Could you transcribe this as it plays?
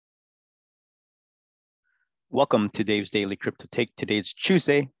Welcome to Dave's Daily Crypto Take. Today's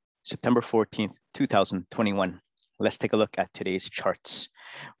Tuesday, September 14th, 2021. Let's take a look at today's charts.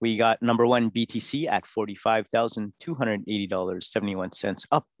 We got number one BTC at $45,280.71,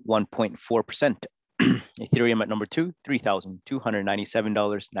 up 1.4%. Ethereum at number two,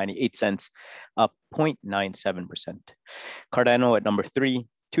 $3,297.98, up 0.97%. Cardano at number three,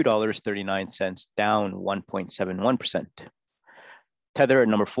 $2.39, down 1.71%. Tether at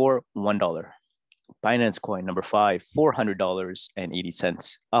number four, $1. Binance Coin number five,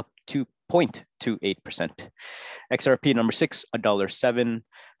 $400.80, up 2.28%. XRP number six, $1.07,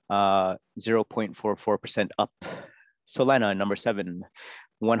 0.44% up. Solana number seven,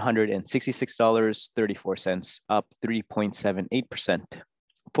 $166.34, up 3.78%.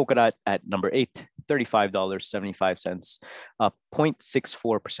 Polkadot at number eight, $35.75, up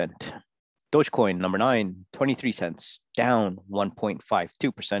 0.64%. Dogecoin number 9, 23 cents, down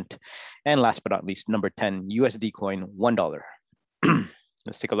 1.52%. And last but not least, number 10, USD coin, $1.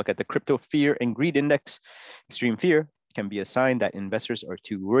 Let's take a look at the crypto fear and greed index. Extreme fear can be a sign that investors are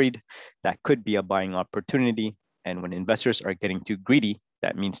too worried. That could be a buying opportunity. And when investors are getting too greedy,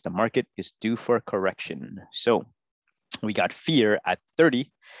 that means the market is due for a correction. So we got fear at 30.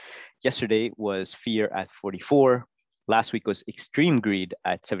 Yesterday was fear at 44. Last week was extreme greed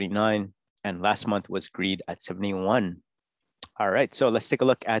at 79. And last month was greed at 71. All right, so let's take a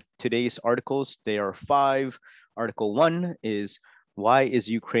look at today's articles. There are 5. Article 1 is, why is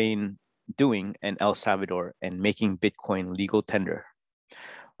Ukraine doing an El Salvador and making Bitcoin legal tender?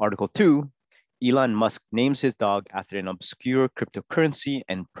 Article 2, Elon Musk names his dog after an obscure cryptocurrency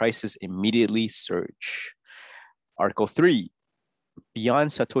and prices immediately surge. Article 3,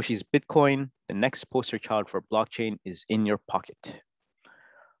 beyond Satoshi's Bitcoin, the next poster child for blockchain is in your pocket.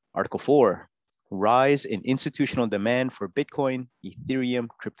 Article 4, rise in institutional demand for Bitcoin, Ethereum,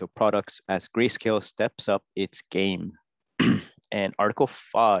 crypto products as Grayscale steps up its game. And Article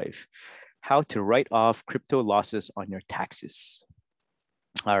 5, how to write off crypto losses on your taxes.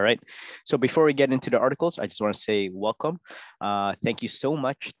 All right, so before we get into the articles, I just want to say welcome. Thank you so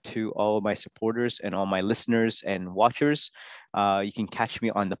much to all my supporters and all my listeners and watchers. You can catch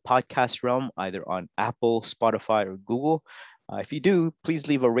me on the podcast realm, either on Apple, Spotify, or Google. If you do, please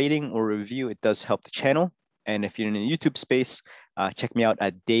leave a rating or review. It does help the channel. And if you're in the YouTube space, check me out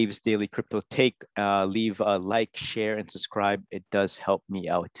at Dave's Daily Crypto Take. Leave a like, share, and subscribe. It does help me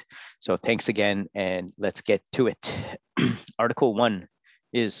out. So thanks again, and let's get to it. Article 1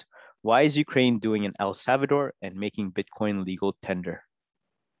 is, why is Ukraine doing an El Salvador and making Bitcoin legal tender?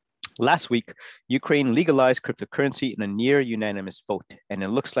 Last week, Ukraine legalized cryptocurrency in a near unanimous vote, and it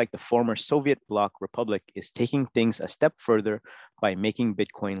looks like the former Soviet bloc republic is taking things a step further by making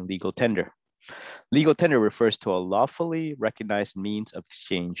Bitcoin legal tender. Legal tender refers to a lawfully recognized means of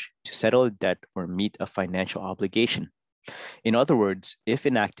exchange to settle a debt or meet a financial obligation. In other words, if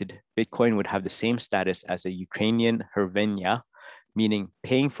enacted, Bitcoin would have the same status as a Ukrainian hryvnia, meaning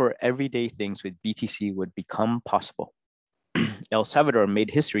paying for everyday things with BTC would become possible. El Salvador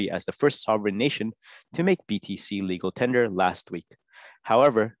made history as the first sovereign nation to make BTC legal tender last week.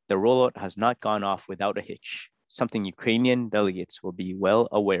 However, the rollout has not gone off without a hitch, something Ukrainian delegates will be well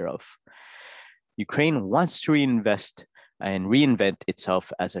aware of. Ukraine wants to reinvest and reinvent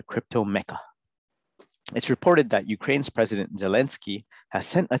itself as a crypto mecca. It's reported that Ukraine's President Zelensky has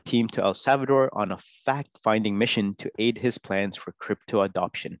sent a team to El Salvador on a fact-finding mission to aid his plans for crypto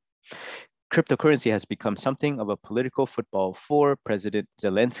adoption. Cryptocurrency has become something of a political football for President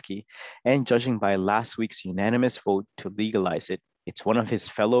Zelensky, and judging by last week's unanimous vote to legalize it, it's one of his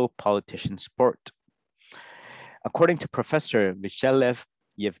fellow politicians' sport. According to Professor Vyacheslav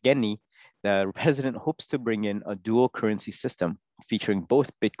Yevgeny, the president hopes to bring in a dual currency system featuring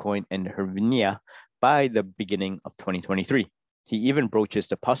both Bitcoin and hryvnia by the beginning of 2023. He even broaches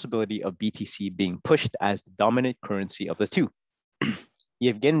the possibility of BTC being pushed as the dominant currency of the two.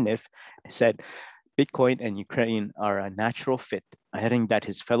 Yevgenev said Bitcoin and Ukraine are a natural fit, adding that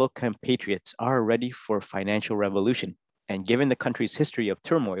his fellow compatriots are ready for financial revolution. And given the country's history of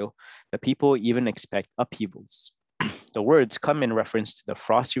turmoil, the people even expect upheavals. The words come in reference to the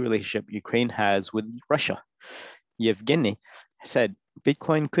frosty relationship Ukraine has with Russia. Yevgeny said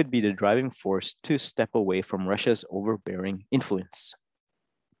Bitcoin could be the driving force to step away from Russia's overbearing influence.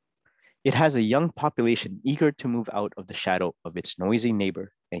 It has a young population eager to move out of the shadow of its noisy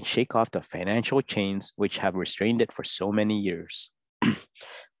neighbor and shake off the financial chains which have restrained it for so many years.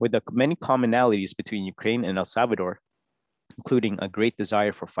 With the many commonalities between Ukraine and El Salvador, including a great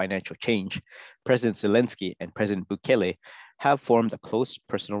desire for financial change, President Zelensky and President Bukele have formed a close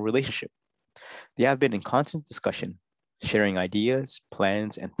personal relationship. They have been in constant discussion. sharing ideas,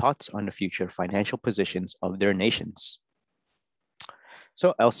 plans, and thoughts on the future financial positions of their nations.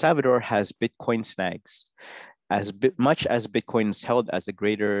 So El Salvador has Bitcoin snags. Much as Bitcoin is held as a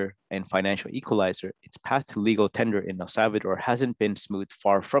greater and financial equalizer, its path to legal tender in El Salvador hasn't been smooth,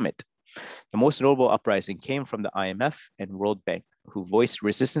 far from it. The most notable uprising came from the IMF and World Bank, who voiced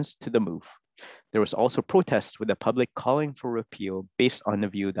resistance to the move. There was also protest with the public calling for repeal based on the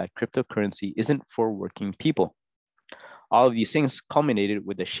view that cryptocurrency isn't for working people. All of these things culminated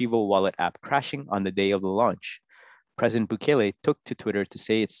with the Shivo wallet app crashing on the day of the launch. President Bukele took to Twitter to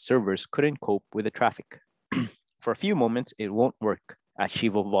say its servers couldn't cope with the traffic. For a few moments, it won't work at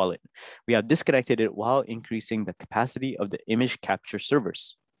Shivo Wallet. We have disconnected it while increasing the capacity of the image capture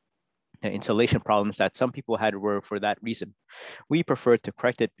servers. The installation problems that some people had were for that reason. We prefer to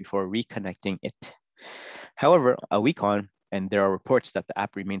correct it before reconnecting it. However, a week on, and there are reports that the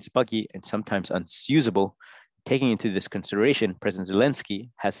app remains buggy and sometimes unusable, taking into this consideration, President Zelensky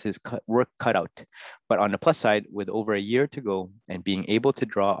has his work cut out. But on the plus side, with over a year to go and being able to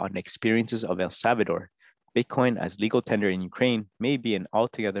draw on the experiences of El Salvador, Bitcoin as legal tender in Ukraine may be an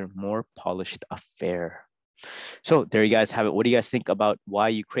altogether more polished affair. So there you guys have it. What do you guys think about why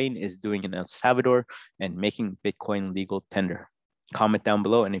Ukraine is doing in El Salvador and making Bitcoin legal tender? Comment down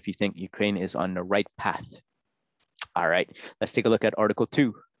below, and if you think Ukraine is on the right path. All right, let's take a look at Article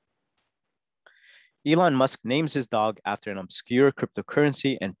 2. Elon Musk names his dog after an obscure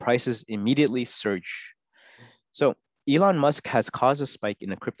cryptocurrency and prices immediately surge. So Elon Musk has caused a spike in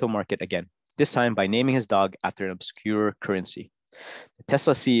the crypto market again, this time by naming his dog after an obscure currency. The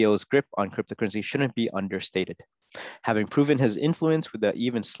Tesla CEO's grip on cryptocurrency shouldn't be understated. Having proven his influence with the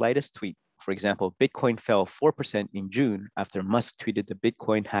even slightest tweet, for example, Bitcoin fell 4% in June after Musk tweeted the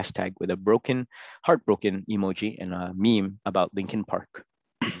Bitcoin hashtag with a heartbroken emoji and a meme about Linkin Park.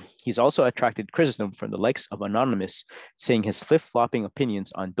 He's also attracted criticism from the likes of Anonymous, saying his flip-flopping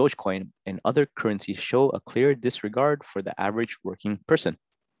opinions on Dogecoin and other currencies show a clear disregard for the average working person.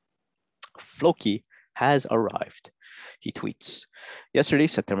 Floki has arrived, he tweets. Yesterday,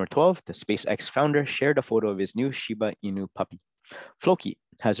 September 12th, the SpaceX founder shared a photo of his new Shiba Inu puppy. Floki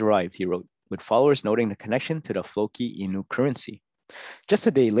has arrived, he wrote, with followers noting the connection to the Floki Inu currency. Just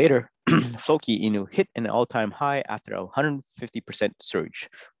a day later, Floki Inu hit an all-time high after a 150% surge,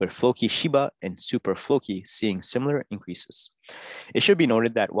 with Floki Shiba and Super Floki seeing similar increases. It should be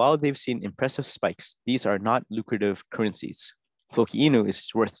noted that while they've seen impressive spikes, these are not lucrative currencies. Floki Inu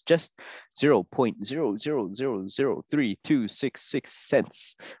is worth just 0.000032666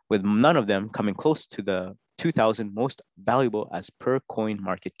 cents, with none of them coming close to the 2,000 most valuable as per coin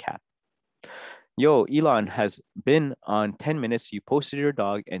market cap. Yo, Elon has been on 10 minutes. You posted your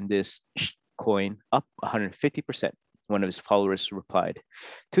dog and this coin up 150%, one of his followers replied.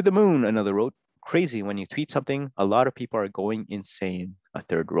 To the moon, another wrote. Crazy, when you tweet something, a lot of people are going insane, a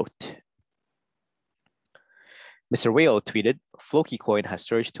third wrote. Mr. Whale tweeted, Floki coin has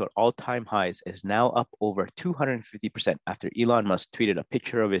surged to all-time highs and is now up over 250% after Elon Musk tweeted a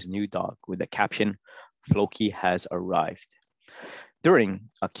picture of his new dog with the caption, Floki has arrived. During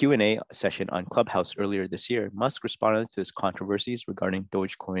a Q&A session on Clubhouse earlier this year, Musk responded to his controversies regarding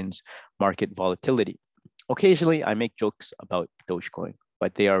Dogecoin's market volatility. Occasionally, I make jokes about Dogecoin,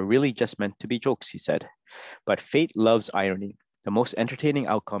 but they are really just meant to be jokes, he said. But fate loves irony. The most entertaining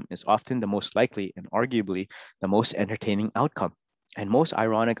outcome is often the most likely and arguably the most entertaining outcome. And most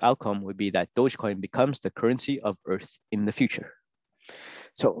ironic outcome would be that Dogecoin becomes the currency of Earth in the future.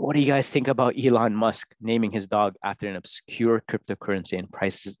 So what do you guys think about Elon Musk naming his dog after an obscure cryptocurrency and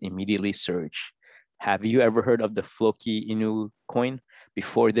prices immediately surge? Have you ever heard of the Floki Inu coin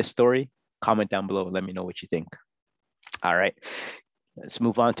before this story? Comment down below. Let me know what you think. All right, let's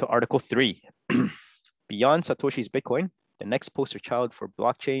move on to Article 3. Beyond Satoshi's Bitcoin, the next poster child for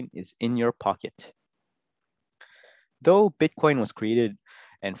blockchain is in your pocket. Though Bitcoin was created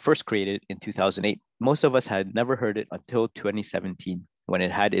and first created in 2008, most of us had never heard it until 2017. When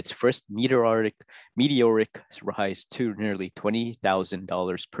it had its first meteoric rise to nearly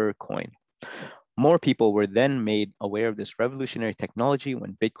 $20,000 per coin. More people were then made aware of this revolutionary technology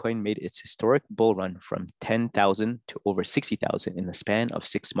when Bitcoin made its historic bull run from 10,000 to over 60,000 in the span of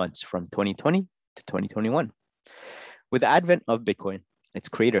 6 months from 2020 to 2021. With the advent of Bitcoin, its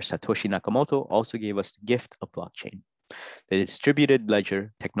creator Satoshi Nakamoto also gave us the gift of blockchain. The distributed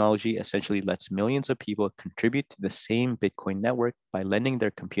ledger technology essentially lets millions of people contribute to the same Bitcoin network by lending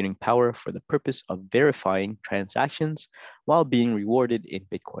their computing power for the purpose of verifying transactions while being rewarded in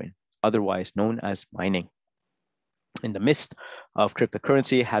Bitcoin, otherwise known as mining. In the midst of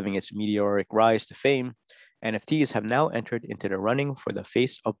cryptocurrency having its meteoric rise to fame, NFTs have now entered into the running for the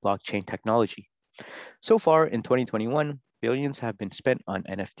face of blockchain technology. So far in 2021, billions have been spent on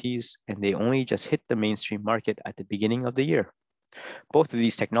NFTs, and they only just hit the mainstream market at the beginning of the year. Both of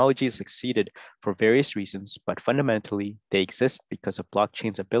these technologies succeeded for various reasons, but fundamentally, they exist because of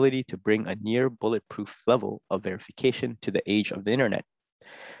blockchain's ability to bring a near bulletproof level of verification to the age of the internet.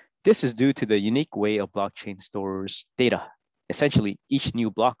 This is due to the unique way a blockchain stores data. Essentially, each new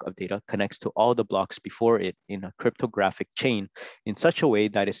block of data connects to all the blocks before it in a cryptographic chain in such a way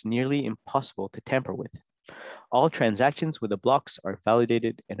that it's nearly impossible to tamper with. All transactions with the blocks are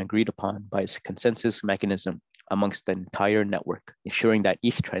validated and agreed upon by a consensus mechanism amongst the entire network, ensuring that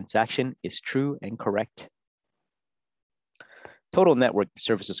each transaction is true and correct. Total Network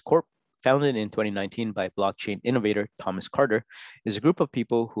Services Corp, founded in 2019 by blockchain innovator Thomas Carter, is a group of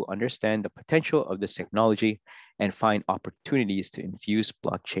people who understand the potential of this technology and find opportunities to infuse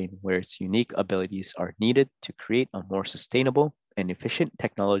blockchain where its unique abilities are needed to create a more sustainable and efficient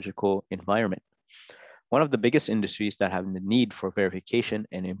technological environment. One of the biggest industries that have the need for verification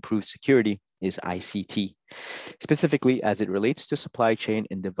and improved security is ICT, specifically as it relates to supply chain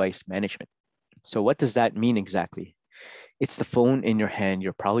and device management. So what does that mean exactly? It's the phone in your hand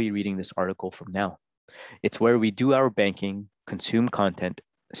you're probably reading this article from now. It's where we do our banking, consume content,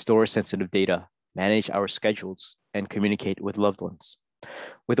 store sensitive data, manage our schedules, and communicate with loved ones.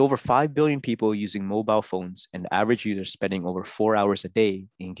 With over 5 billion people using mobile phones and the average user spending over 4 hours a day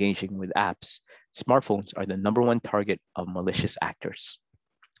engaging with apps, smartphones are the #1 target of malicious actors.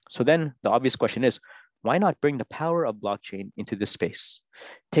 So then the obvious question is, why not bring the power of blockchain into this space?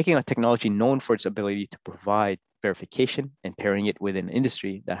 Taking a technology known for its ability to provide verification and pairing it with an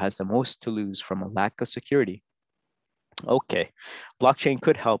industry that has the most to lose from a lack of security. Okay, blockchain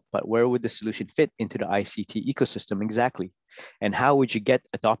could help, but where would the solution fit into the ICT ecosystem exactly? And how would you get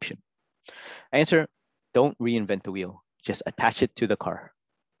adoption? Answer, don't reinvent the wheel, just attach it to the car.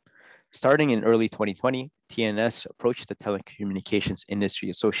 Starting in early 2020, TNS approached the Telecommunications Industry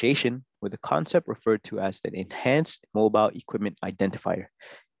Association with a concept referred to as the Enhanced Mobile Equipment Identifier,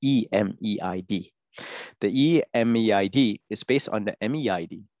 EMEID. The EMEID is based on the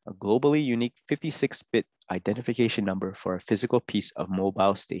MEID, a globally unique 56-bit identification number for a physical piece of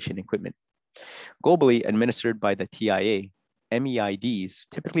mobile station equipment. Globally administered by the TIA, MEIDs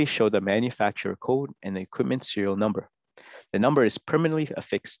typically show the manufacturer code and the equipment serial number. The number is permanently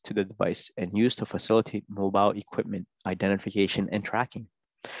affixed to the device and used to facilitate mobile equipment identification and tracking.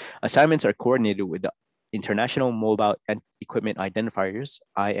 Assignments are coordinated with the International Mobile Equipment Identifiers,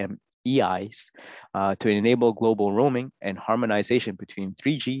 IMEIs, to enable global roaming and harmonization between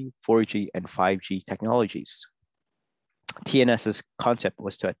 3G, 4G, and 5G technologies. TNS's concept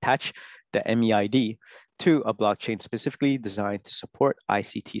was to attach the MEID to a blockchain specifically designed to support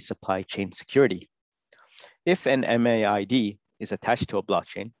ICT supply chain security. If an MEID is attached to a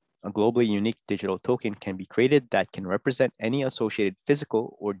blockchain, a globally unique digital token can be created that can represent any associated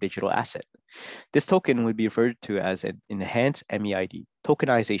physical or digital asset. This token would be referred to as an enhanced MEID.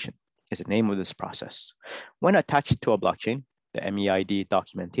 Tokenization is the name of this process. When attached to a blockchain, the MEID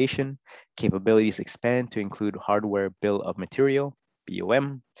documentation capabilities expand to include hardware bill of material,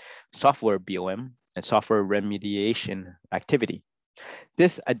 BOM, software BOM, and software remediation activity.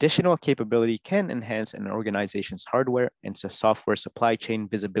 This additional capability can enhance an organization's hardware and software supply chain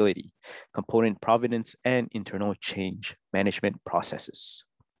visibility, component provenance, and internal change management processes.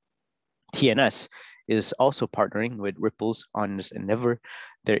 TNS is also partnering with Ripples on this endeavor.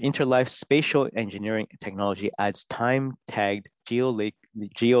 Their interlife spatial engineering technology adds time-tagged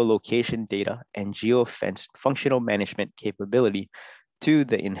geolocation data and geofence functional management capability to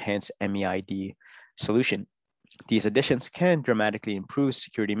the enhanced MEID solution. These additions can dramatically improve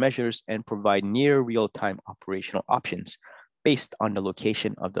security measures and provide near real-time operational options based on the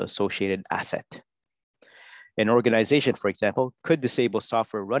location of the associated asset. An organization, for example, could disable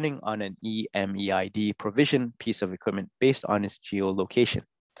software running on an EMEID provision piece of equipment based on its geolocation.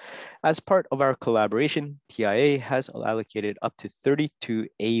 As part of our collaboration, TIA has allocated up to 32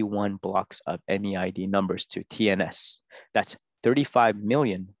 A1 blocks of MEID numbers to TNS. That's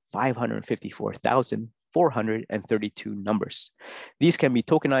 35,554,432 numbers. These can be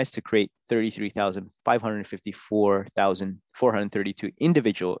tokenized to create 33,554,432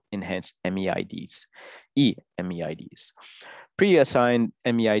 individual enhanced MEIDs, EMEIDs. Pre-assigned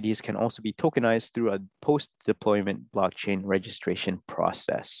MEIDs can also be tokenized through a post-deployment blockchain registration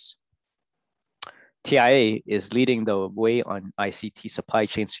process. TIA is leading the way on ICT supply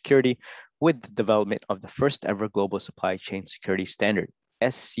chain security with the development of the first ever global supply chain security standard,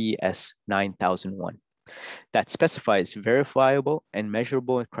 SCS 9001, that specifies verifiable and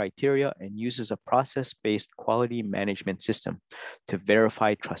measurable criteria and uses a process-based quality management system to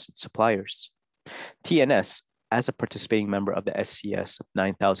verify trusted suppliers. TNS, as a participating member of the SCS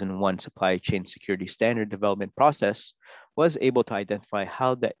 9001 Supply Chain Security Standard Development Process, was able to identify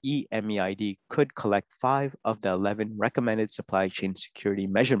how the EMEID could collect 5 of the 11 recommended supply chain security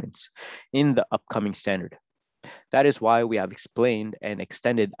measurements in the upcoming standard. That is why we have explained and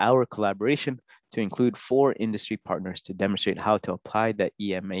extended our collaboration to include 4 industry partners to demonstrate how to apply the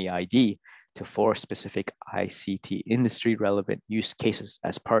EMEID to 4 specific ICT industry relevant use cases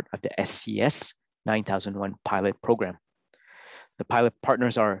as part of the SCS 9001 pilot program. The pilot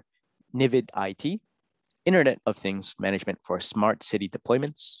partners are Nivid IT, Internet of Things Management for Smart City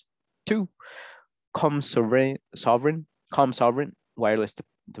Deployments. 2, ComSovereign, Wireless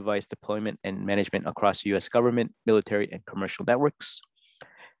Device Deployment and Management across US government, military, and commercial networks.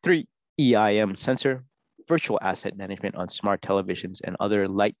 3, EIM Sensor, Virtual Asset Management on smart televisions and other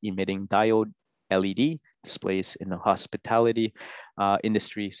light-emitting diode LED displays in the hospitality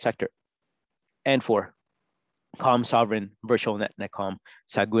industry sector. And 4, ComSovereign Virtual Netcom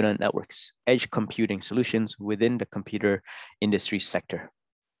Saguna Networks, edge computing solutions within the computer industry sector.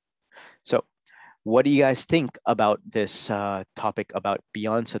 So what do you guys think about this topic about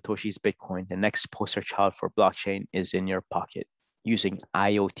beyond Satoshi's Bitcoin? The next poster child for blockchain is in your pocket using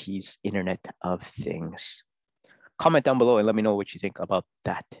IoT's Internet of Things. Comment down below and let me know what you think about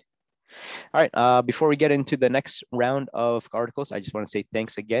that. All right, before we get into the next round of articles, I just want to say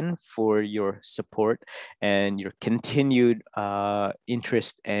thanks again for your support and your continued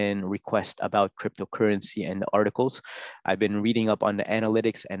interest and request about cryptocurrency and the articles. I've been reading up on the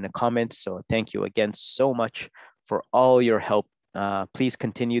analytics and the comments, so thank you again so much for all your help. Please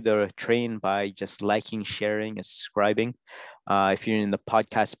continue the train by just liking, sharing, and subscribing. If you're in the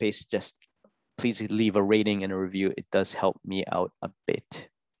podcast space, just please leave a rating and a review. It does help me out a bit.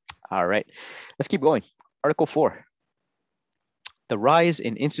 All right, let's keep going. Article 4, the rise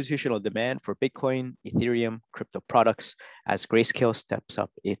in institutional demand for Bitcoin, Ethereum, crypto products as Grayscale steps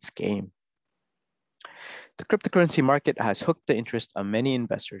up its game. The cryptocurrency market has hooked the interest of many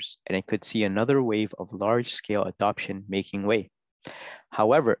investors, and it could see another wave of large-scale adoption making way.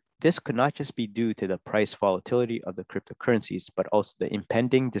 However, this could not just be due to the price volatility of the cryptocurrencies, but also the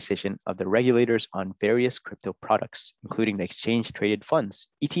impending decision of the regulators on various crypto products, including the exchange-traded funds,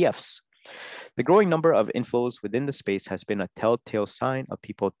 ETFs. The growing number of inflows within the space has been a telltale sign of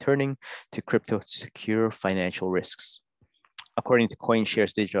people turning to crypto to secure financial risks. According to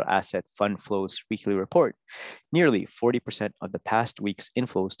CoinShares Digital Asset Fund Flows weekly report, nearly 40% of the past week's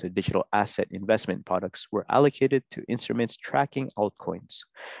inflows to digital asset investment products were allocated to instruments tracking altcoins,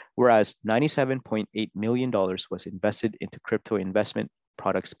 whereas $97.8 million was invested into crypto investment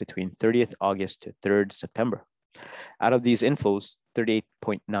products between 30th August to 3rd September. Out of these inflows,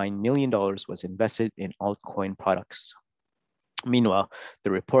 $38.9 million was invested in altcoin products. Meanwhile, the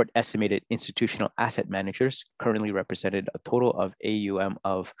report estimated institutional asset managers currently represented a total of AUM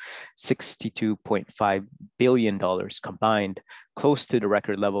of $62.5 billion combined, close to the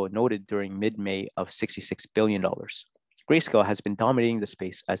record level noted during mid-May of $66 billion. Grayscale has been dominating the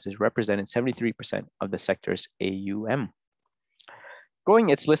space as it represented 73% of the sector's AUM.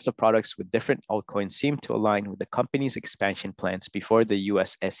 Growing its list of products with different altcoins seemed to align with the company's expansion plans before the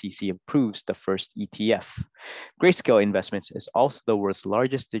US SEC approves the first ETF. Grayscale Investments is also the world's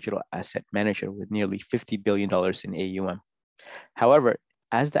largest digital asset manager with nearly $50 billion in AUM. However,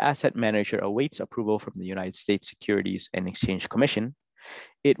 as the asset manager awaits approval from the United States Securities and Exchange Commission,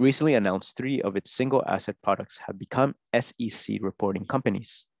 it recently announced 3 of its single asset products have become SEC reporting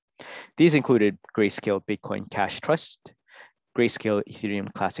companies. These included Grayscale Bitcoin Cash Trust, Grayscale Ethereum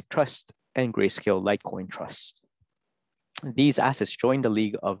Classic Trust, and Grayscale Litecoin Trust. These assets join the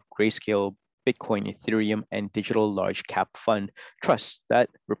league of Grayscale Bitcoin, Ethereum, and digital large cap fund trusts that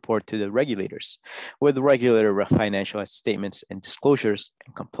report to the regulators with regular financial statements and disclosures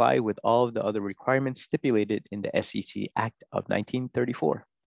and comply with all of the other requirements stipulated in the SEC Act of 1934.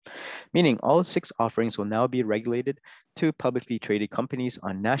 Meaning all 6 offerings will now be regulated to publicly traded companies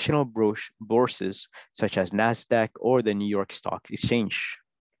on national bourses such as NASDAQ or the New York Stock Exchange.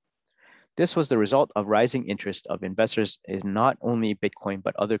 This was the result of rising interest of investors in not only Bitcoin,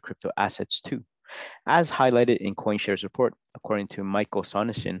 but other crypto assets too. As highlighted in CoinShares report, according to Michael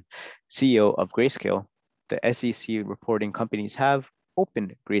Soneshin, CEO of Grayscale, the SEC reporting companies have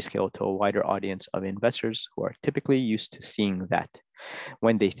opened Grayscale to a wider audience of investors who are typically used to seeing that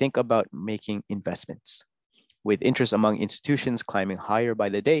when they think about making investments. With interest among institutions climbing higher by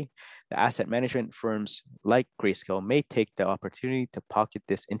the day, the asset management firms like Grayscale may take the opportunity to pocket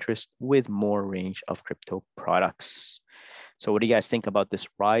this interest with more range of crypto products. So what do you guys think about this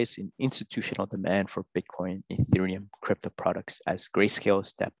rise in institutional demand for Bitcoin, Ethereum, crypto products as Grayscale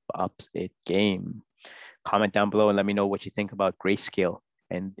step ups its game? Comment down below and let me know what you think about Grayscale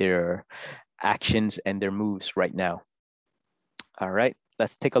and their actions and their moves right now. All right,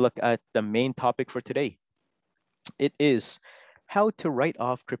 let's take a look at the main topic for today. It is how to write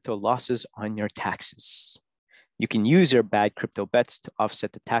off crypto losses on your taxes. You can use your bad crypto bets to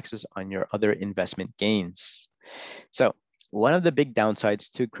offset the taxes on your other investment gains. So one of the big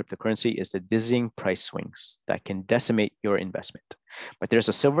downsides to cryptocurrency is the dizzying price swings that can decimate your investment. But there's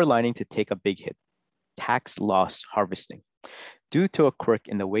a silver lining to take a big hit: tax loss harvesting. Due to a quirk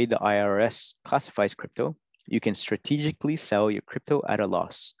in the way the IRS classifies crypto, you can strategically sell your crypto at a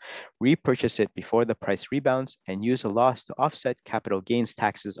loss, repurchase it before the price rebounds, and use a loss to offset capital gains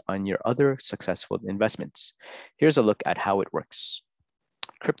taxes on your other successful investments. Here's a look at how it works.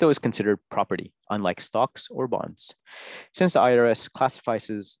 Crypto is considered property, unlike stocks or bonds. Since the IRS classifies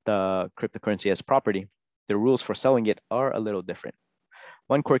the cryptocurrency as property, the rules for selling it are a little different.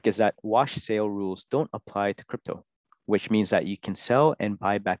 One quirk is that wash sale rules don't apply to crypto, which means that you can sell and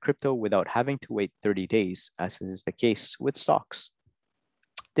buy back crypto without having to wait 30 days, as is the case with stocks.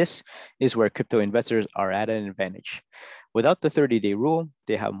 This is where crypto investors are at an advantage. Without the 30-day rule,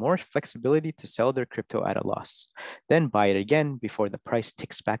 they have more flexibility to sell their crypto at a loss, then buy it again before the price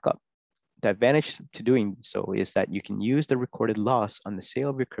ticks back up. The advantage to doing so is that you can use the recorded loss on the sale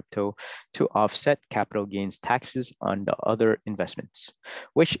of your crypto to offset capital gains taxes on the other investments,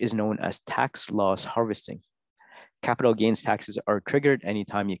 which is known as tax loss harvesting. Capital gains taxes are triggered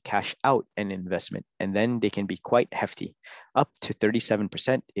anytime you cash out an investment, and then they can be quite hefty, up to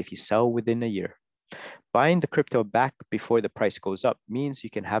 37% if you sell within a year. Buying the crypto back before the price goes up means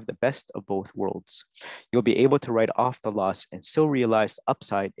you can have the best of both worlds. You'll be able to write off the loss and still realize the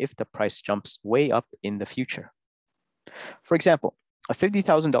upside if the price jumps way up in the future. For example, a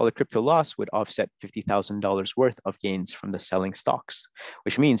 $50,000 crypto loss would offset $50,000 worth of gains from the selling stocks,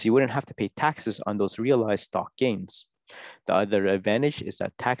 which means you wouldn't have to pay taxes on those realized stock gains. The other advantage is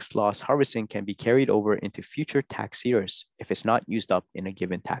that tax loss harvesting can be carried over into future tax years if it's not used up in a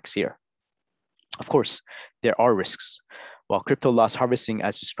given tax year. Of course, there are risks. While crypto loss harvesting,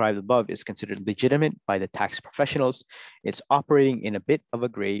 as described above, is considered legitimate by the tax professionals, it's operating in a bit of a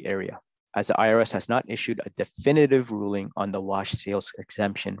gray area, as the IRS has not issued a definitive ruling on the wash sales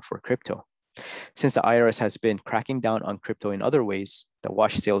exemption for crypto. Since the IRS has been cracking down on crypto in other ways, the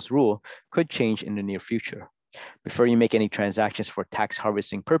wash sales rule could change in the near future. Before you make any transactions for tax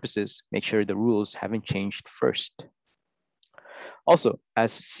harvesting purposes, make sure the rules haven't changed first. Also,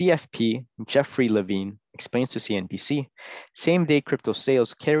 as CFP Jeffrey Levine explains to CNBC, same-day crypto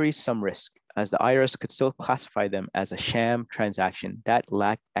sales carry some risk, as the IRS could still classify them as a sham transaction that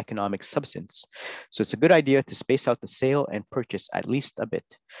lack economic substance. So it's a good idea to space out the sale and purchase at least a bit.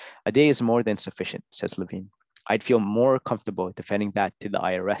 A day is more than sufficient, says Levine. I'd feel more comfortable defending that to the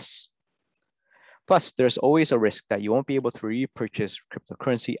IRS. Plus, there's always a risk that you won't be able to repurchase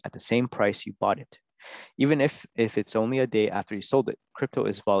cryptocurrency at the same price you bought it. Even if it's only a day after you sold it, crypto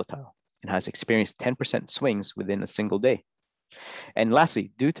is volatile and has experienced 10% swings within a single day. And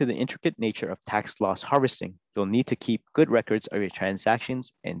lastly, due to the intricate nature of tax loss harvesting, you'll need to keep good records of your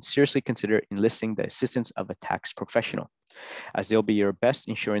transactions and seriously consider enlisting the assistance of a tax professional, as they'll be your best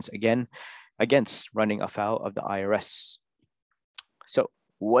insurance against running afoul of the IRS. So,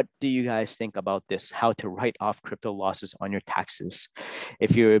 what do you guys think about this? How to write off crypto losses on your taxes?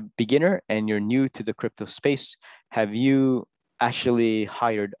 If you're a beginner and you're new to the crypto space, have you actually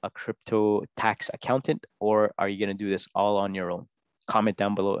hired a crypto tax accountant, or are you going to do this all on your own? Comment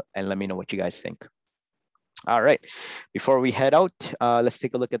down below and let me know what you guys think. All right, before we head out, let's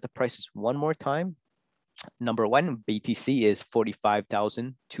take a look at the prices one more time. Number one, BTC is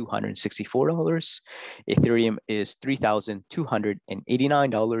 $45,264. Ethereum is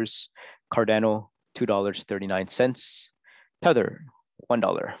 $3,289. Cardano, $2.39. Tether,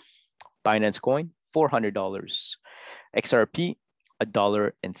 $1. Binance Coin, $400. XRP,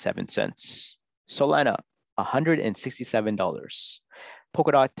 $1.07. Solana, $167.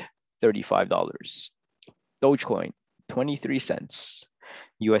 Polkadot, $35. Dogecoin, 23 cents.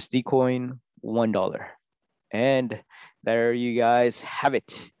 USD Coin, $1. And there you guys have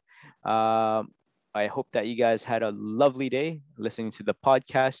it. I hope that you guys had a lovely day listening to the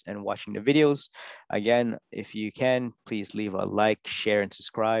podcast and watching the videos. Again, if you can, please leave a like, share, and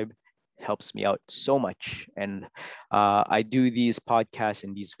subscribe. helps me out so much. And I do these podcasts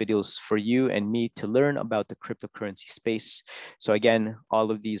and these videos for you and me to learn about the cryptocurrency space. So again,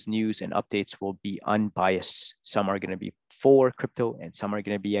 all of these news and updates will be unbiased. Some are going to be for crypto and some are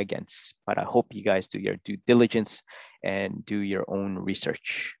going to be against. But I hope you guys do your due diligence and do your own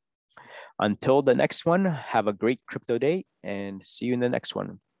research. Until the next one, have a great crypto day and see you in the next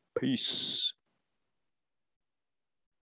one. Peace.